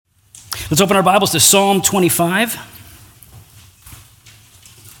Let's open our Bibles to Psalm 25.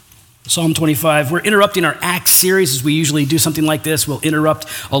 Psalm 25. We're interrupting our Acts series as we usually do something like this. We'll interrupt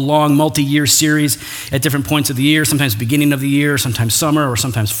a long multi-year series at different points of the year, sometimes beginning of the year, sometimes summer, or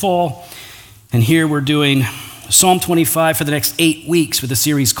sometimes fall. And here we're doing Psalm 25 for the next 8 weeks with a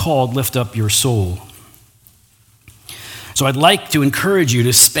series called Lift Up Your Soul. So I'd like to encourage you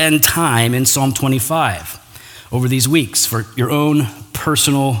to spend time in Psalm 25 over these weeks for your own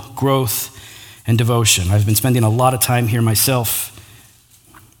personal growth and devotion. I've been spending a lot of time here myself,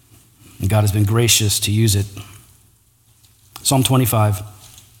 and God has been gracious to use it. Psalm 25.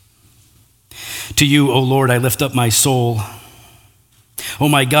 To you, O Lord, I lift up my soul. O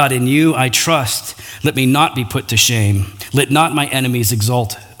my God, in you I trust. Let me not be put to shame. Let not my enemies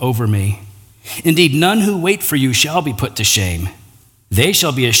exult over me. Indeed, none who wait for you shall be put to shame. They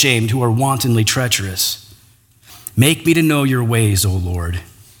shall be ashamed who are wantonly treacherous. Make me to know your ways, O Lord.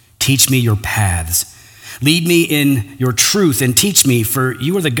 Teach me your paths. Lead me in your truth and teach me, for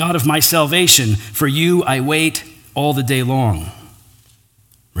you are the God of my salvation. For you I wait all the day long.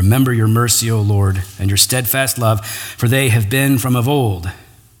 Remember your mercy, O Lord, and your steadfast love, for they have been from of old.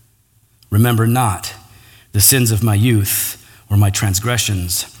 Remember not the sins of my youth or my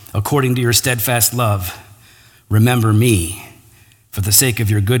transgressions. According to your steadfast love, remember me for the sake of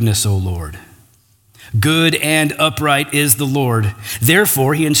your goodness, O Lord. Good and upright is the Lord.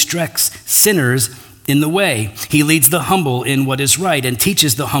 Therefore, he instructs sinners in the way. He leads the humble in what is right and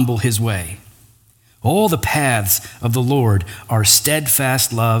teaches the humble his way. All the paths of the Lord are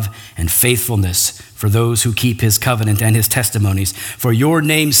steadfast love and faithfulness for those who keep his covenant and his testimonies. For your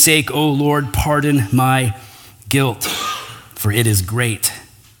name's sake, O Lord, pardon my guilt, for it is great.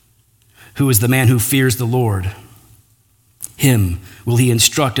 Who is the man who fears the Lord? Him will he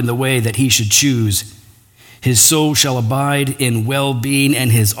instruct in the way that he should choose. His soul shall abide in well-being,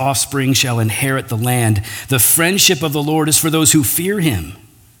 and his offspring shall inherit the land. The friendship of the Lord is for those who fear him,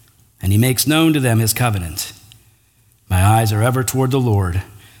 and he makes known to them his covenant. My eyes are ever toward the Lord,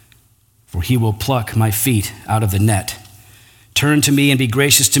 for he will pluck my feet out of the net. Turn to me and be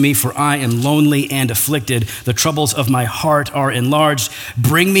gracious to me, for I am lonely and afflicted. The troubles of my heart are enlarged.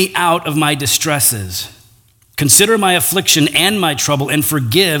 Bring me out of my distresses. Consider my affliction and my trouble, and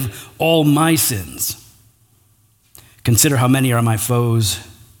forgive all my sins. Consider how many are my foes,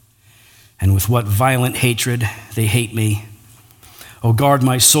 and with what violent hatred they hate me. O guard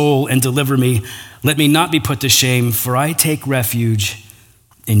my soul and deliver me. Let me not be put to shame, for I take refuge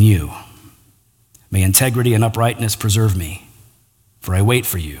in you. May integrity and uprightness preserve me, for I wait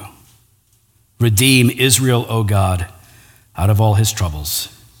for you. Redeem Israel, O God, out of all his troubles.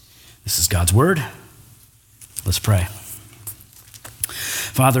 This is God's word. Let's pray.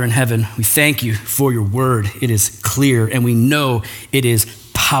 Father in heaven, we thank you for your word. It is clear, and we know it is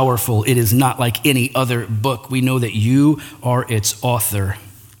powerful. It is not like any other book. We know that you are its author,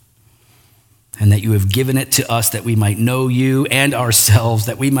 and that you have given it to us that we might know you and ourselves,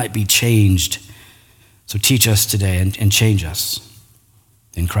 that we might be changed. So teach us today and change us.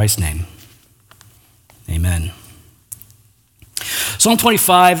 In Christ's name, amen. Psalm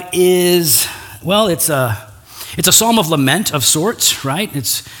 25 is, well, it's a psalm of lament of sorts, right?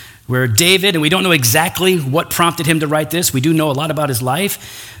 It's where David, and we don't know exactly what prompted him to write this. We do know a lot about his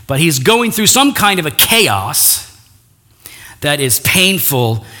life, but he's going through some kind of a chaos that is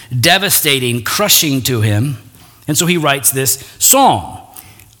painful, devastating, crushing to him. And so he writes this psalm.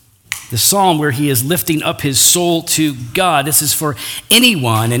 The psalm where he is lifting up his soul to God. This is for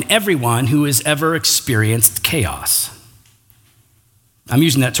anyone and everyone who has ever experienced chaos. I'm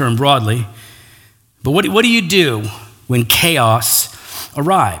using that term broadly. But what do you do when chaos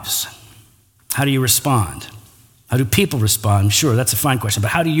arrives? How do you respond? How do people respond? Sure, that's a fine question, but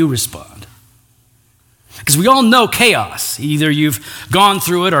how do you respond? Because we all know chaos. Either you've gone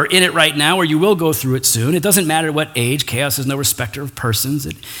through it or in it right now, or you will go through it soon. It doesn't matter what age. Chaos is no respecter of persons.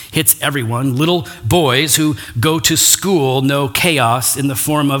 It hits everyone. Little boys who go to school know chaos in the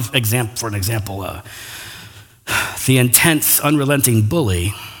form of, for an example, the intense, unrelenting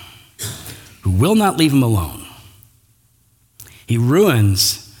bully who will not leave him alone. He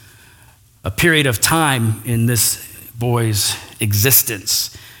ruins a period of time in this boy's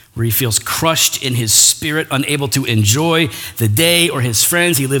existence where he feels crushed in his spirit, unable to enjoy the day or his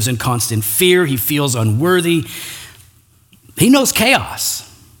friends. He lives in constant fear. He feels unworthy. He knows chaos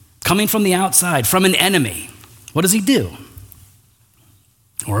coming from the outside, from an enemy. What does he do?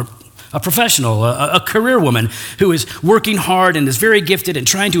 Or a professional, a career woman who is working hard and is very gifted and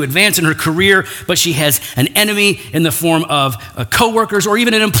trying to advance in her career, but she has an enemy in the form of coworkers or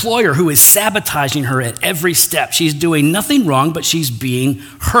even an employer who is sabotaging her at every step. She's doing nothing wrong, but she's being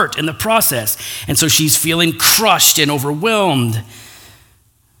hurt in the process. And so she's feeling crushed and overwhelmed.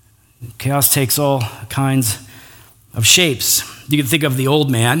 Chaos takes all kinds of shapes. You can think of the old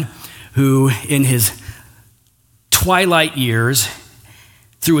man who, in his twilight years,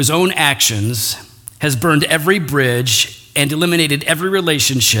 through his own actions, has burned every bridge and eliminated every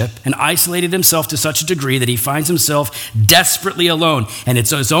relationship and isolated himself to such a degree that he finds himself desperately alone. And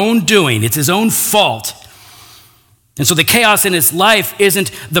it's his own doing, it's his own fault. And so the chaos in his life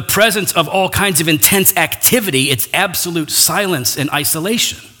isn't the presence of all kinds of intense activity, it's absolute silence and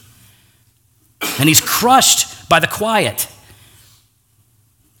isolation. And he's crushed by the quiet.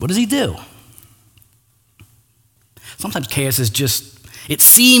 What does he do? Sometimes chaos is just, it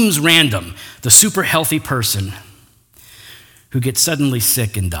seems random. The super healthy person who gets suddenly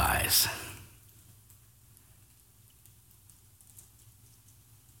sick and dies.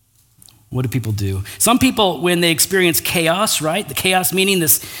 What do people do? Some people, when they experience chaos, right? The chaos meaning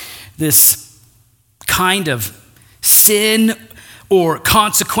this kind of sin or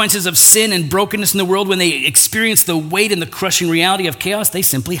consequences of sin and brokenness in the world, when they experience the weight and the crushing reality of chaos, they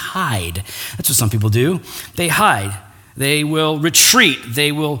simply hide. That's what some people do. They hide. They will retreat.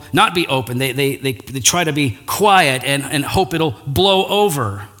 They will not be open. They try to be quiet and hope it'll blow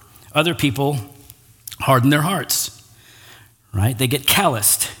over. Other people harden their hearts, right? They get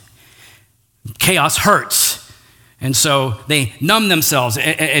calloused. Chaos hurts. And so they numb themselves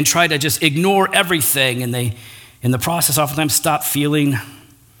and try to just ignore everything. And they, in the process, oftentimes stop feeling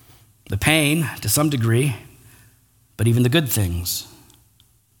the pain to some degree, but even the good things.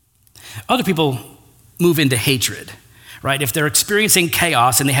 Other people move into hatred. Right? If they're experiencing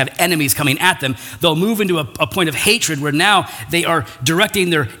chaos and they have enemies coming at them, they'll move into a point of hatred where now they are directing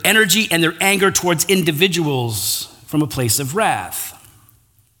their energy and their anger towards individuals from a place of wrath.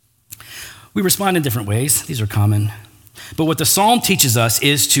 We respond in different ways. These are common. But what the psalm teaches us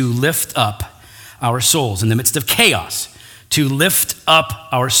is to lift up our souls in the midst of chaos, to lift up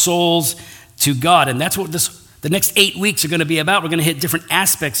our souls to God. And that's what the next 8 weeks are going to be about. We're going to hit different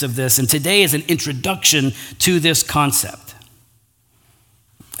aspects of this, and today is an introduction to this concept.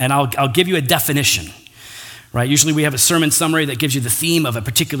 And I'll give you a definition, right? Usually we have a sermon summary that gives you the theme of a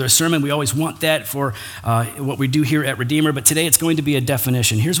particular sermon. We always want that for what we do here at Redeemer, but today it's going to be a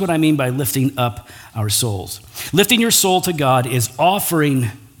definition. Here's what I mean by lifting up our souls. Lifting your soul to God is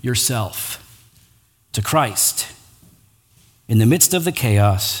offering yourself to Christ in the midst of the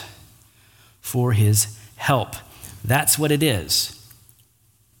chaos for his help. That's what it is.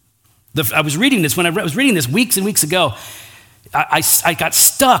 I was reading this, when I was reading this weeks and weeks ago, I got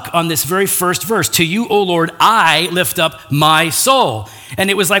stuck on this very first verse. To you, O Lord, I lift up my soul.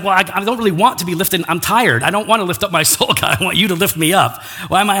 And it was like, well, I don't really want to be lifted. I'm tired. I don't want to lift up my soul, God. I want you to lift me up.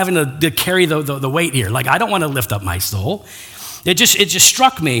 Why am I having to carry the weight here? Like, I don't want to lift up my soul. It just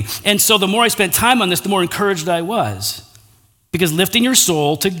struck me. And so the more I spent time on this, the more encouraged I was. Because lifting your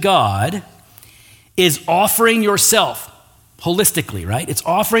soul to God is offering yourself holistically, right? It's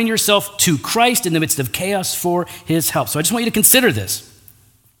offering yourself to Christ in the midst of chaos for his help. So I just want you to consider this.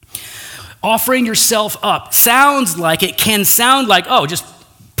 Offering yourself up it can sound like, oh, just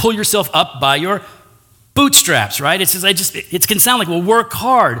pull yourself up by your bootstraps, right? It can sound like, well, work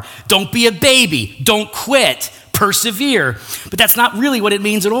hard. Don't be a baby. Don't quit. Persevere. But that's not really what it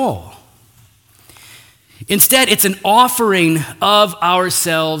means at all. Instead, it's an offering of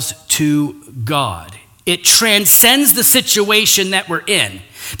ourselves to God. It transcends the situation that we're in.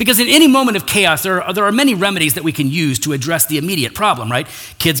 Because in any moment of chaos, there are many remedies that we can use to address the immediate problem, right?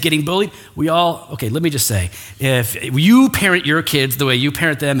 Kids getting bullied, let me just say, if you parent your kids the way you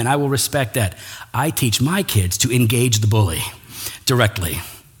parent them, and I will respect that, I teach my kids to engage the bully directly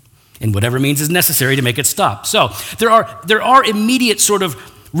in whatever means is necessary to make it stop. So there are immediate sort of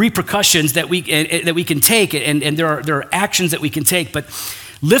repercussions that we can take, and there are actions that we can take, but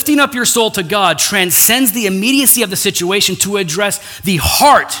lifting up your soul to God transcends the immediacy of the situation to address the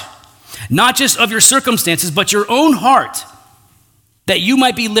heart, not just of your circumstances, but your own heart, that you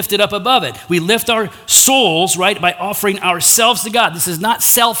might be lifted up above it. We lift our souls, right, by offering ourselves to God. This is not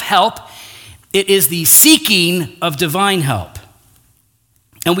self-help. It is the seeking of divine help.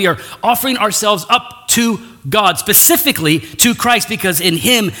 And we are offering ourselves up to God, specifically to Christ, because in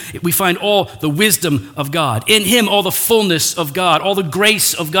him we find all the wisdom of God. In him, all the fullness of God, all the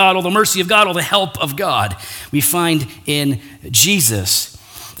grace of God, all the mercy of God, all the help of God we find in Jesus.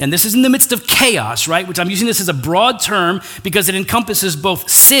 and this is in the midst of chaos, right? Which I'm using this as a broad term because it encompasses both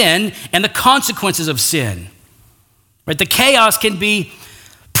sin and the consequences of sin. Right? The chaos can be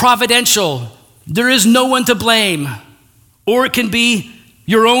providential. There is no one to blame. Or it can be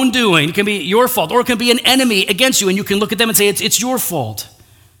your own doing. It can be your fault. Or it can be an enemy against you, and you can look at them and say, it's your fault.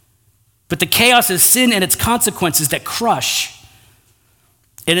 But the chaos is sin and its consequences that crush.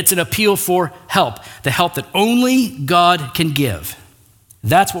 And it's an appeal for help, the help that only God can give.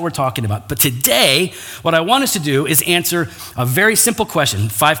 That's what we're talking about. But today, what I want us to do is answer a very simple question,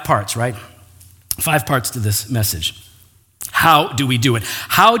 5 parts, right? 5 parts to this message. How do we do it?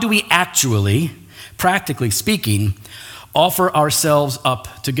 How do we actually, practically speaking, offer ourselves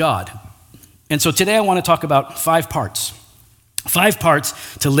up to God? And so today I want to talk about 5 parts. 5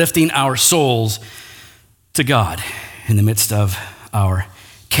 parts to lifting our souls to God in the midst of our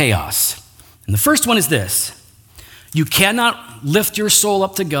chaos. And the first one is this: you cannot lift your soul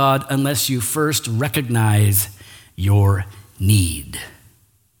up to God unless you first recognize your need.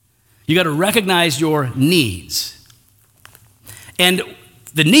 You got to recognize your needs. And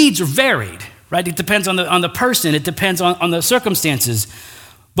the needs are varied, right? It depends on the person. It depends on the circumstances.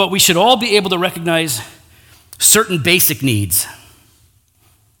 But we should all be able to recognize certain basic needs.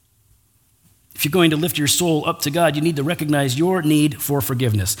 If you're going to lift your soul up to God, you need to recognize your need for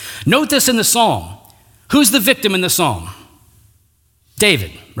forgiveness. Note this in the psalm. Who's the victim in the psalm?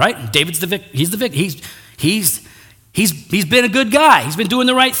 David, right? David's the victim. He's the victim. He's been a good guy. He's been doing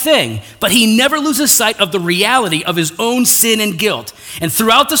the right thing. But he never loses sight of the reality of his own sin and guilt. And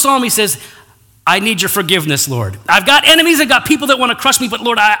throughout the psalm, he says, I need your forgiveness, Lord. I've got enemies. I've got people that want to crush me, but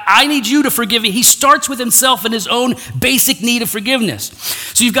Lord, I need you to forgive me. He starts with himself and his own basic need of forgiveness.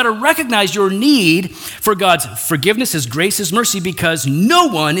 So you've got to recognize your need for God's forgiveness, his grace, his mercy, because no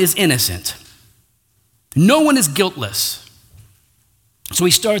one is innocent. No one is guiltless. So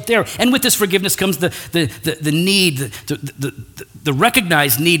we start there. And with this forgiveness comes the need, the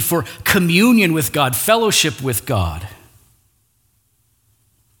recognized need for communion with God, fellowship with God.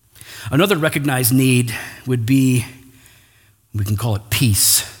 Another recognized need would be, we can call it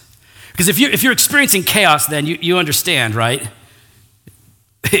peace. Because if you're experiencing chaos, then you understand, right?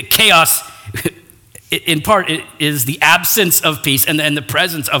 Chaos, in part, it is the absence of peace and the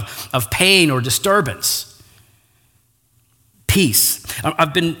presence of pain or disturbance. Peace.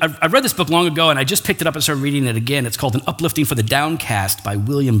 I've read this book long ago, and I just picked it up and started reading it again. It's called An Uplifting for the Downcast by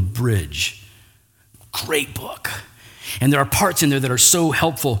William Bridge. Great book. And there are parts in there that are so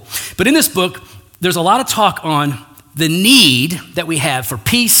helpful. But in this book, there's a lot of talk on the need that we have for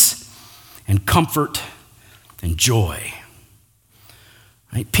peace and comfort and joy.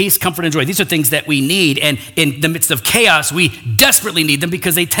 Right? Peace, comfort, and joy. These are things that we need. And in the midst of chaos, we desperately need them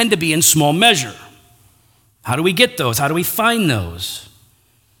because they tend to be in small measure. How do we get those? How do we find those?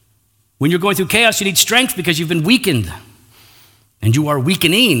 When you're going through chaos, you need strength because you've been weakened. And you are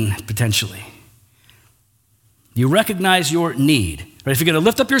weakening, potentially. You recognize your need. Right? If you're going to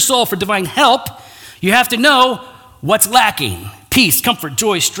lift up your soul for divine help, you have to know what's lacking. Peace, comfort,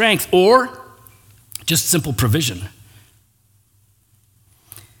 joy, strength, or just simple provision.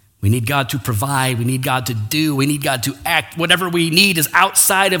 We need God to provide. We need God to do. We need God to act. Whatever we need is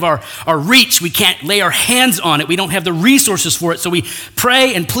outside of our reach. We can't lay our hands on it. We don't have the resources for it. So we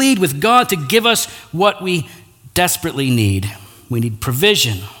pray and plead with God to give us what we desperately need. We need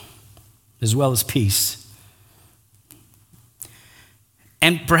provision as well as peace.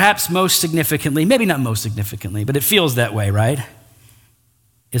 And perhaps most significantly, maybe not most significantly, but it feels that way, right?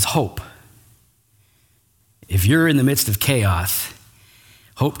 Is hope. If you're in the midst of chaos,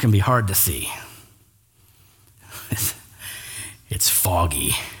 hope can be hard to see. It's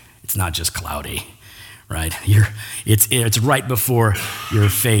foggy. It's not just cloudy, right? It's right before your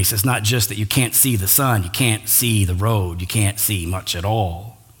face. It's not just that you can't see the sun. You can't see the road. You can't see much at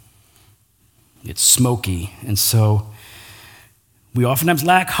all. It's smoky. And so we oftentimes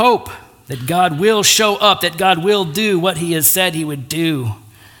lack hope that God will show up, that God will do what he has said he would do.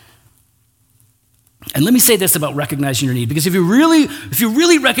 And let me say this about recognizing your need, because if you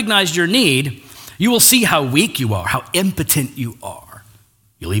really recognize your need, you will see how weak you are, how impotent you are.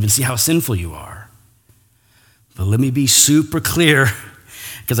 You'll even see how sinful you are. But let me be super clear,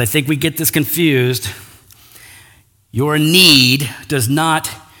 because I think we get this confused. Your need does not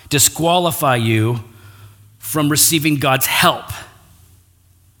disqualify you from receiving God's help.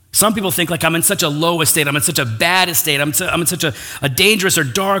 Some people think like I'm in such a low estate, I'm in such a bad estate, I'm in such a dangerous or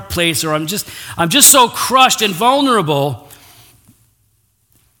dark place, or I'm just so crushed and vulnerable.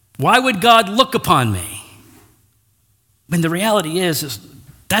 Why would God look upon me? And the reality is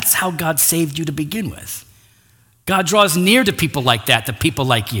that's how God saved you to begin with. God draws near to people like that, to people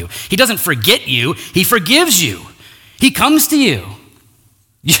like you. He doesn't forget you, he forgives you. He comes to you.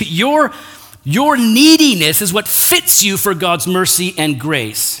 Your neediness is what fits you for God's mercy and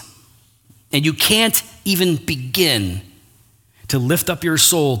grace. And you can't even begin to lift up your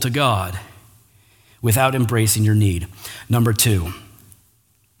soul to God without embracing your need. Number 2,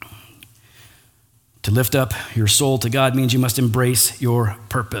 to lift up your soul to God means you must embrace your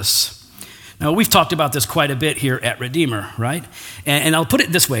purpose. Now, we've talked about this quite a bit here at Redeemer, right? And I'll put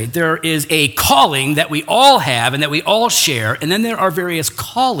it this way. There is a calling that we all have and that we all share, and then there are various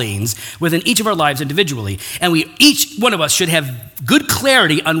callings within each of our lives individually. And each one of us should have good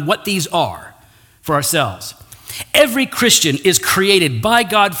clarity on what these are for ourselves. Every Christian is created by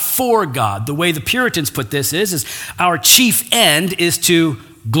God for God. The way the Puritans put this is our chief end is to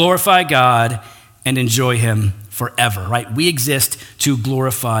glorify God and enjoy him forever, right? We exist to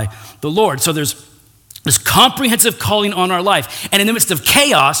glorify the Lord. So there's this comprehensive calling on our life. And in the midst of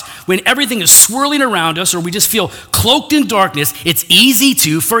chaos, when everything is swirling around us or we just feel cloaked in darkness, it's easy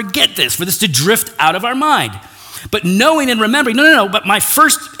to forget this, for this to drift out of our mind. But knowing and remembering, no, but my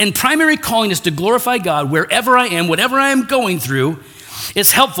first and primary calling is to glorify God wherever I am, whatever I am going through,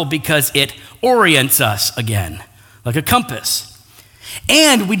 is helpful because it orients us again, like a compass.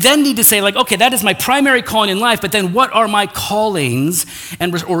 And we then need to say, like, okay, that is my primary calling in life, but then what are my callings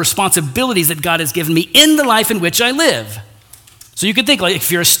or responsibilities that God has given me in the life in which I live? So you could think, like,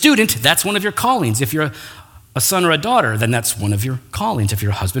 if you're a student, that's one of your callings. If you're a son or a daughter, then that's one of your callings. If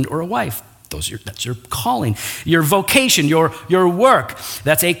you're a husband or a wife, that's your calling. Your vocation, your work,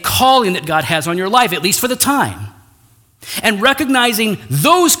 that's a calling that God has on your life, at least for the time. And recognizing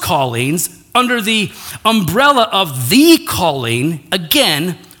those callings under the umbrella of the calling,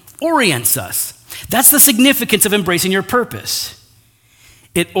 again, orients us. That's the significance of embracing your purpose.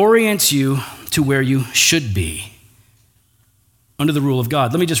 It orients you to where you should be under the rule of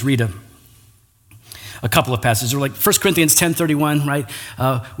God. Let me just read a couple of passages. Like 1 Corinthians 10:31, right?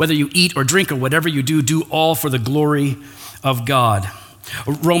 Whether you eat or drink or whatever you do, do all for the glory of God.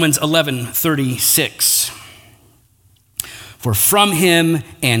 Romans 11:36. For from him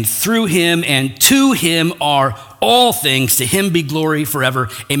and through him and to him are all things. To him be glory forever.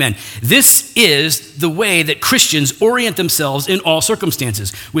 Amen. This is the way that Christians orient themselves in all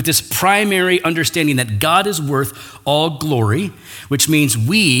circumstances, with this primary understanding that God is worth all glory, which means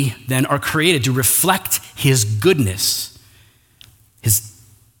we then are created to reflect his goodness,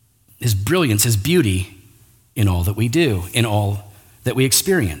 his brilliance, his beauty in all that we do, in all that we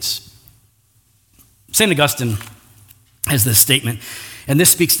experience. St. Augustine has this statement, and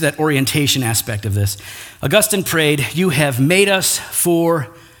this speaks to that orientation aspect of this. Augustine prayed, "You have made us for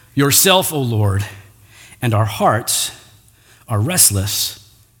yourself, O Lord, and our hearts are restless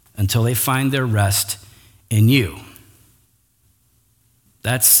until they find their rest in you."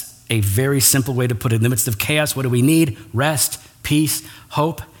 That's a very simple way to put it. In the midst of chaos, what do we need? Rest, peace,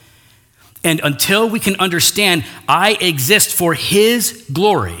 hope. And until we can understand, I exist for his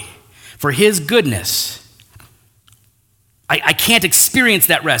glory, for his goodness, I can't experience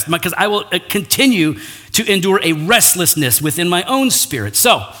that rest because I will continue to endure a restlessness within my own spirit.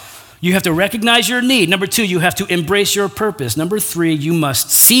 So you have to recognize your need. Number 2, you have to embrace your purpose. Number 3, you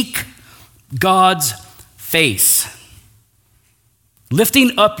must seek God's face.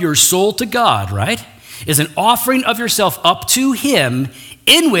 Lifting up your soul to God, right, is an offering of yourself up to him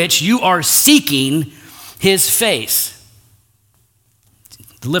in which you are seeking his face.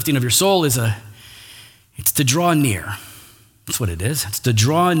 The lifting of your soul it's to draw near. That's what it is. It's to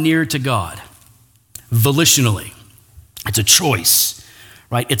draw near to God volitionally. It's a choice,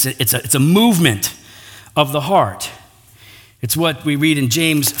 right? It's a movement of the heart. It's what we read in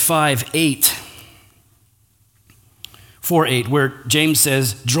James 4:8, where James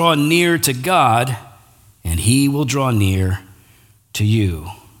says, "Draw near to God, and he will draw near to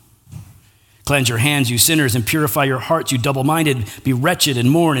you. Cleanse your hands, you sinners, and purify your hearts, you double-minded. Be wretched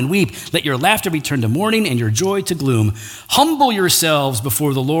and mourn and weep. Let your laughter be turned to mourning and your joy to gloom. Humble yourselves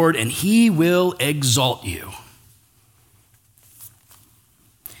before the Lord, and he will exalt you."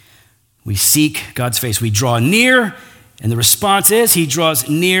 We seek God's face. We draw near, and the response is he draws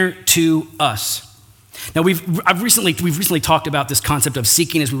near to us. Now, we've recently talked about this concept of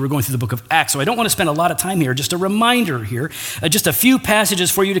seeking as we were going through the book of Acts, so I don't want to spend a lot of time here. Just a reminder here, just a few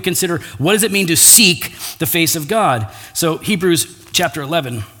passages for you to consider. What does it mean to seek the face of God? So Hebrews chapter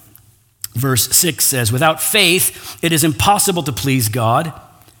 11, verse 6 says, "Without faith, it is impossible to please God.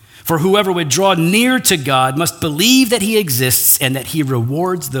 For whoever would draw near to God must believe that he exists and that he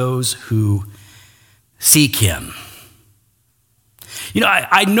rewards those who seek him." You know,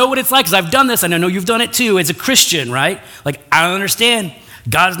 I know what it's like because I've done this, and I know you've done it too as a Christian, right? Like, I don't understand.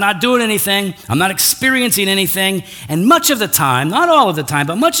 God's not doing anything. I'm not experiencing anything. And much of the time, not all of the time,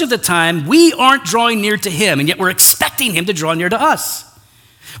 but much of the time, we aren't drawing near to him, and yet we're expecting him to draw near to us.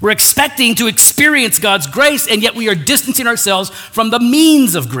 We're expecting to experience God's grace, and yet we are distancing ourselves from the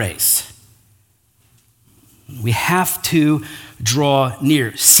means of grace. We have to draw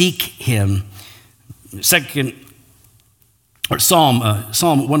near, seek him. Psalm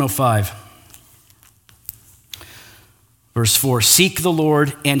 105, verse 4, seek the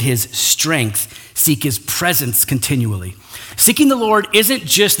Lord and his strength, seek his presence continually. Seeking the Lord isn't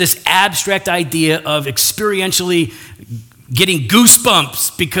just this abstract idea of experientially getting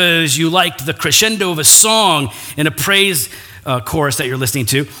goosebumps because you liked the crescendo of a song in a praise chorus that you're listening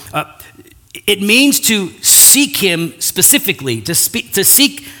to. It means to seek him specifically, to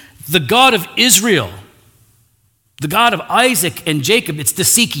seek the God of Israel, the God of Isaac and Jacob. It's to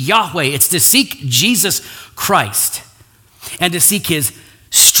seek Yahweh. It's to seek Jesus Christ and to seek his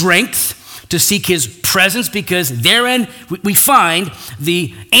strength, to seek his presence, because therein we find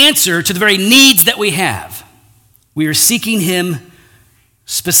the answer to the very needs that we have. We are seeking him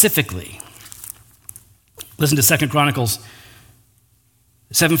specifically. Listen to 2 Chronicles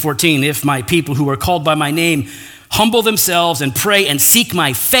 7:14. If my people who are called by my name humble themselves and pray and seek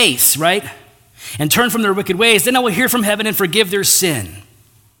my face, right? And turn from their wicked ways, then I will hear from heaven and forgive their sin.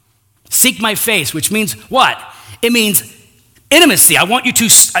 Seek my face, which means what? It means intimacy. I want you to,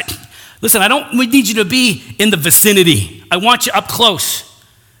 listen, I don't need you to be in the vicinity. I want you up close.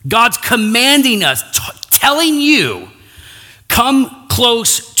 God's commanding us, telling you, come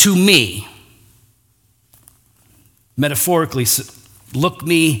close to me. Metaphorically, look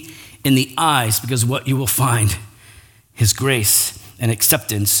me in the eyes, because what you will find is grace and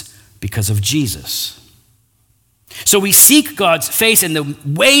acceptance because of Jesus. So we seek God's face, and the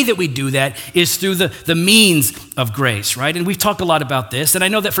way that we do that is through the means of grace, right? And we've talked a lot about this, and I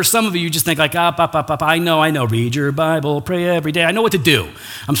know that for some of you just think like, I know, read your Bible, pray every day. I know what to do.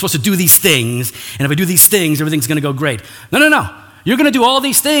 I'm supposed to do these things, and if I do these things, everything's going to go great. No. You're going to do all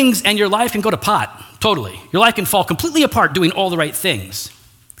these things, and your life can go to pot, totally. Your life can fall completely apart doing all the right things.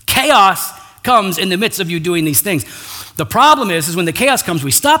 Chaos comes in the midst of you doing these things. The problem is when the chaos comes,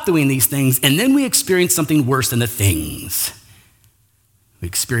 we stop doing these things, and then we experience something worse than the things. We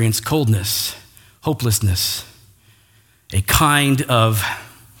experience coldness, hopelessness, a kind of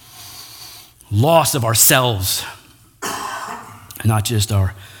loss of ourselves, not just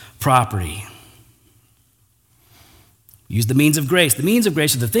our property. Use the means of grace. The means of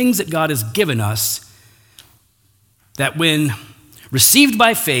grace are the things that God has given us that when received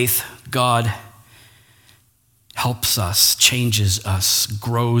by faith, God helps us, changes us,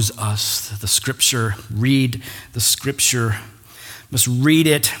 grows us. The scripture, read the scripture. Must read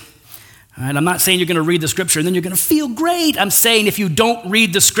it. And I'm not saying you're going to read the scripture and then you're going to feel great. I'm saying if you don't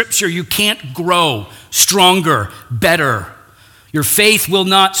read the scripture, you can't grow stronger, better. Your faith will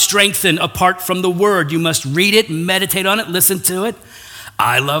not strengthen apart from the word. You must read it, meditate on it, listen to it.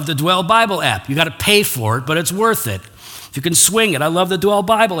 I love the Dwell Bible app. You got to pay for it, but it's worth it. If you can swing it, I love the Dwell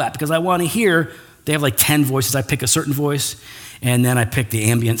Bible app because I want to hear. They have like 10 voices. I pick a certain voice, and then I pick the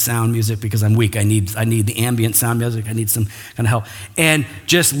ambient sound music because I'm weak. I need the ambient sound music. I need some kind of help. And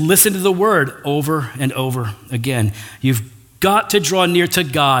just listen to the word over and over again. You've got to draw near to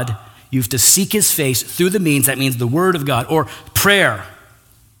God. You have to seek his face through the means. That means the word of God or prayer,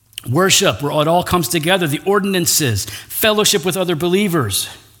 worship, where it all comes together, the ordinances, fellowship with other believers.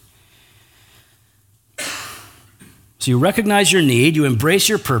 So you recognize your need, you embrace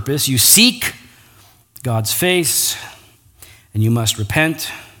your purpose, you seek God's face, and you must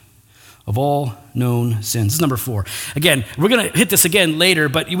repent of all known sins. This is number 4. Again, we're going to hit this again later,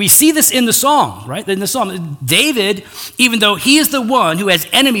 but we see this in the psalm, right? In the psalm, David, even though he is the one who has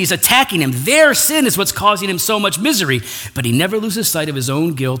enemies attacking him, their sin is what's causing him so much misery, but he never loses sight of his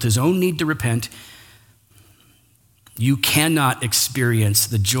own guilt, his own need to repent. You cannot experience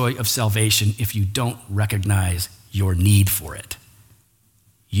the joy of salvation if you don't recognize your need for it.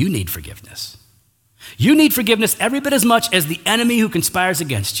 You need forgiveness. You need forgiveness every bit as much as the enemy who conspires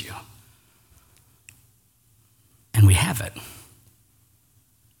against you. And we have it.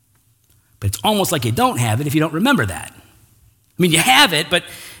 But it's almost like you don't have it if you don't remember that. I mean, you have it, but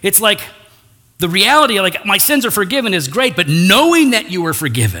it's like the reality, like my sins are forgiven is great, but knowing that you were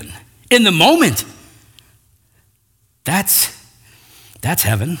forgiven in the moment, that's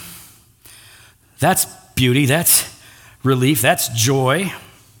heaven. That's beauty, that's relief, that's joy.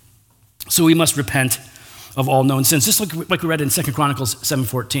 So we must repent of all known sins. Just like we read in 2 Chronicles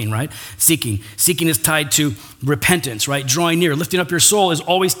 7:14, right? Seeking is tied to repentance, right? Drawing near, lifting up your soul is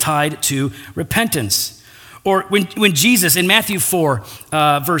always tied to repentance. Or when Jesus, in Matthew 4,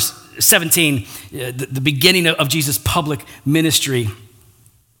 verse 17, the beginning of Jesus' public ministry,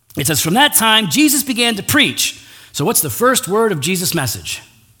 it says, from that time, Jesus began to preach. So what's the first word of Jesus' message?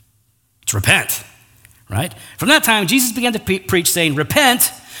 It's repent, right? From that time, Jesus began to preach, saying,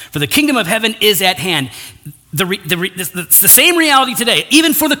 repent, for the kingdom of heaven is at hand. It's the same reality today,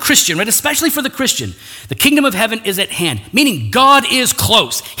 even for the Christian, right? Especially for the Christian. The kingdom of heaven is at hand, meaning God is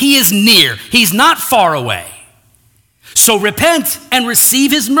close. He is near. He's not far away. So repent and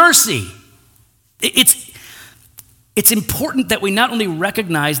receive his mercy. It's important that we not only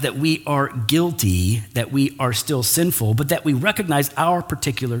recognize that we are guilty, that we are still sinful, but that we recognize our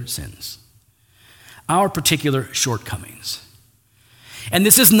particular sins, our particular shortcomings. And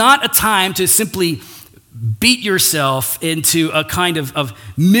this is not a time to simply beat yourself into a kind of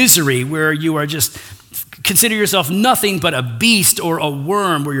misery where you are just consider yourself nothing but a beast or a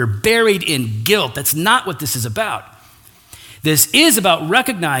worm, where you're buried in guilt. That's not what this is about. This is about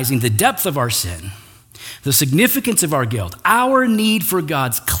recognizing the depth of our sin, the significance of our guilt, our need for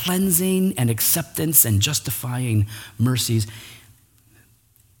God's cleansing and acceptance and justifying mercies,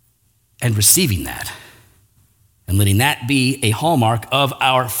 and receiving that, and letting that be a hallmark of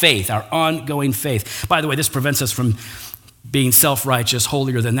our faith, our ongoing faith. By the way, this prevents us from being self-righteous,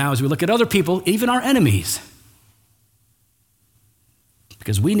 holier than thou, as we look at other people, even our enemies.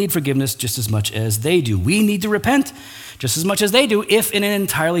 Because we need forgiveness just as much as they do. We need to repent just as much as they do, if in an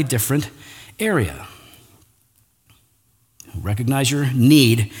entirely different area. Recognize your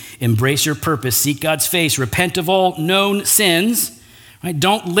need, embrace your purpose, seek God's face, repent of all known sins. Right?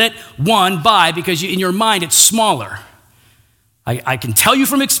 Don't let one by because in your mind it's smaller. I can tell you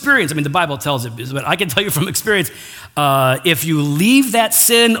from experience, the Bible tells it, but I can tell you from experience, if you leave that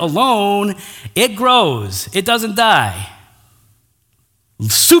sin alone, it grows, it doesn't die.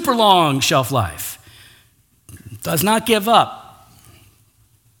 Super long shelf life. Does not give up.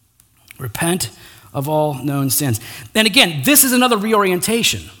 Repent of all known sins. And again, this is another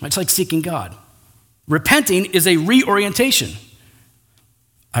reorientation. It's like seeking God. Repenting is a reorientation.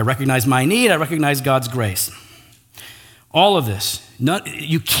 I recognize my need. I recognize God's grace. All of this.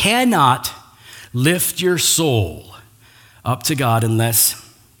 You cannot lift your soul up to God unless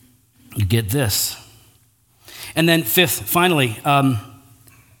you get this. And then fifth, finally,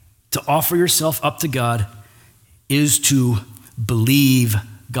 to offer yourself up to God is to believe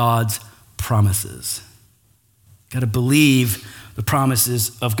God's promises. Got to believe the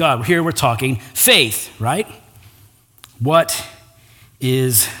promises of God. Here we're talking faith, right? What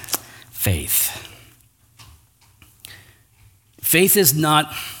is faith? Faith is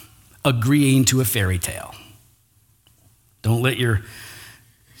not agreeing to a fairy tale. Don't let your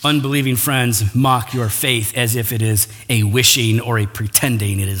unbelieving friends mock your faith as if it is a wishing or a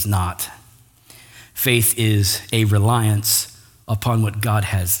pretending. It is not. Faith is a reliance upon what God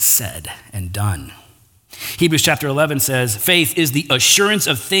has said and done. Hebrews chapter 11 says, faith is the assurance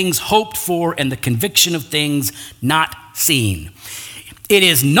of things hoped for and the conviction of things not seen. It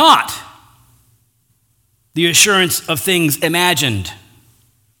is not the assurance of things imagined.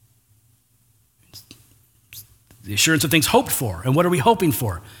 It's the assurance of things hoped for. And what are we hoping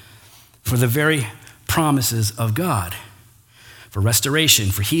for? For the very promises of God. For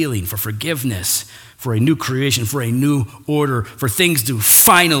restoration, for healing, for forgiveness, for a new creation, for a new order, for things to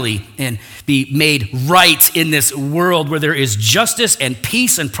finally and be made right in this world where there is justice and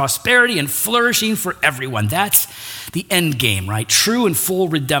peace and prosperity and flourishing for everyone. That's the end game, right? True and full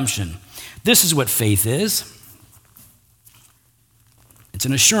redemption. This is what faith is. It's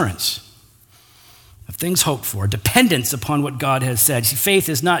an assurance of things hoped for, dependence upon what God has said. See, faith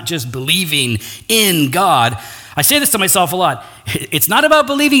is not just believing in God. I say this to myself a lot. It's not about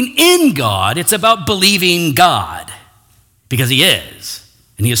believing in God, it's about believing God. Because he is,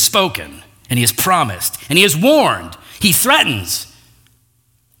 and he has spoken, and he has promised, and he has warned, he threatens.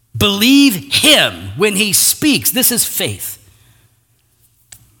 Believe him when he speaks. This is faith.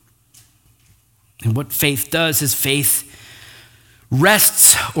 And what faith does is faith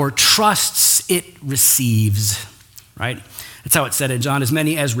rests or trusts, it receives, right? That's how it's said in John. As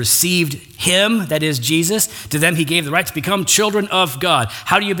many as received him, that is Jesus, to them he gave the right to become children of God.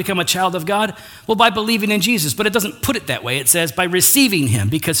 How do you become a child of God? Well, by believing in Jesus. But it doesn't put it that way. It says by receiving him,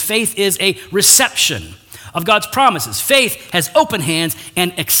 because faith is a reception of God's promises. Faith has open hands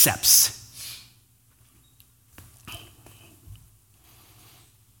and accepts.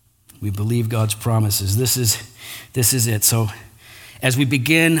 We believe God's promises. This is it. So as we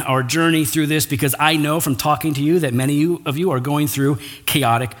begin our journey through this, because I know from talking to you that many of you are going through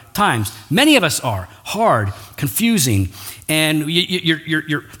chaotic times. Many of us are hard, confusing, and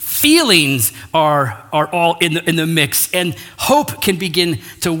your feelings are all in the mix, and hope can begin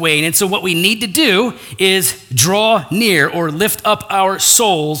to wane. And so what we need to do is draw near or lift up our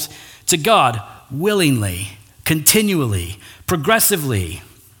souls to God willingly, continually, progressively,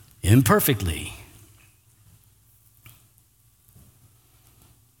 imperfectly.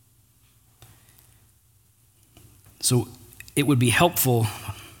 So it would be helpful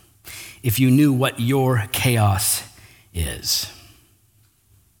if you knew what your chaos is.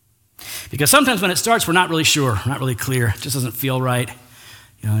 Because sometimes when it starts, we're not really sure, not really clear. It just doesn't feel right.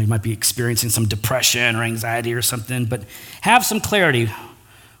 You might be experiencing some depression or anxiety or something, but have some clarity.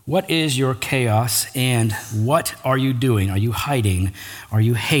 What is your chaos and what are you doing? Are you hiding? Are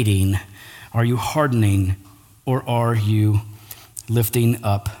you hating? Are you hardening? Or are you lifting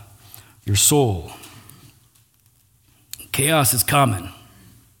up your soul? Chaos is common.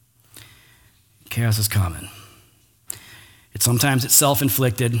 Chaos is common. Sometimes it's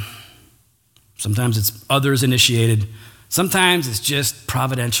self-inflicted. Sometimes it's others initiated. Sometimes it's just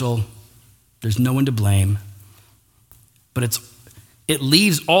providential. There's no one to blame. But it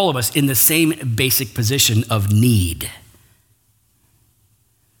leaves all of us in the same basic position of need.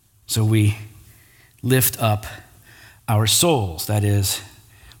 So we lift up our souls. That is,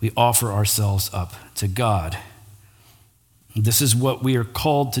 we offer ourselves up to God. This is what we are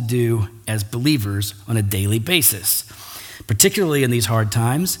called to do as believers on a daily basis, particularly in these hard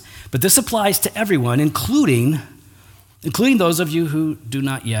times. But this applies to everyone, including those of you who do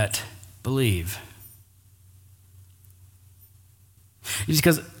not yet believe.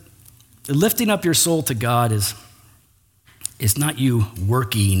 Because lifting up your soul to God is not you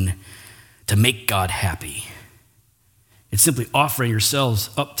working to make God happy. It's simply offering yourselves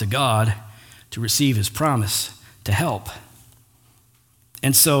up to God to receive his promise to help.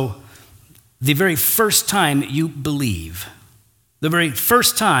 And so, the very first time you believe, the very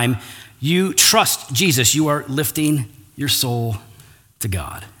first time you trust Jesus, you are lifting your soul to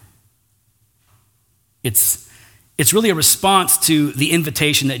God. It's really a response to the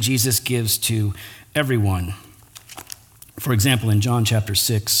invitation that Jesus gives to everyone. For example, in John chapter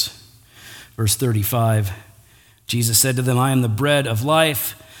 6, verse 35, Jesus said to them, I am the bread of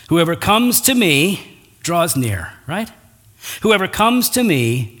life. Whoever comes to me draws near, right? Whoever comes to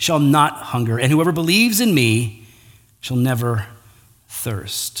me shall not hunger, and whoever believes in me shall never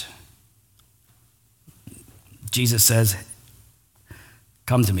thirst. Jesus says,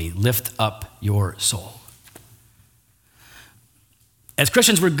 come to me, lift up your soul. As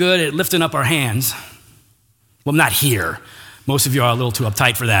Christians, we're good at lifting up our hands. Well, not here. Most of you are a little too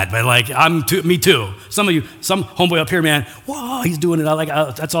uptight for that, but me too. Some of you, some homeboy up here, man, whoa, he's doing it.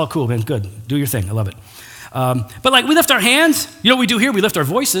 That's all cool, man. Good. Do your thing. I love it. But we lift our hands. You know what we do here? We lift our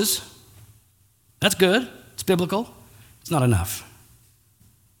voices. That's good. It's biblical. It's not enough.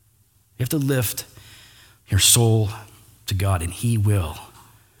 You have to lift your soul to God, and he will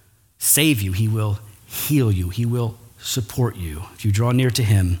save you. He will heal you. He will support you. If you draw near to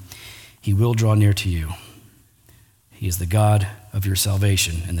him, he will draw near to you. He is the God of your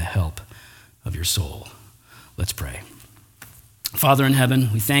salvation and the help of your soul. Let's pray. Father in heaven,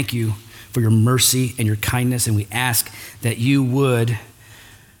 we thank you for your mercy and your kindness, and we ask that you would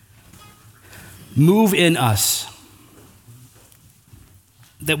move in us,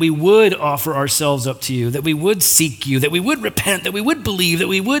 that we would offer ourselves up to you, that we would seek you, that we would repent, that we would believe, that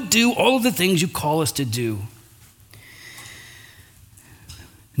we would do all of the things you call us to do,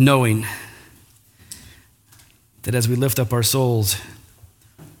 knowing that as we lift up our souls,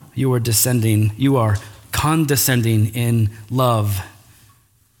 you are condescending in love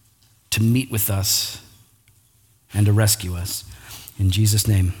to meet with us and to rescue us. In Jesus'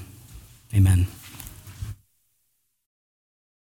 name, amen.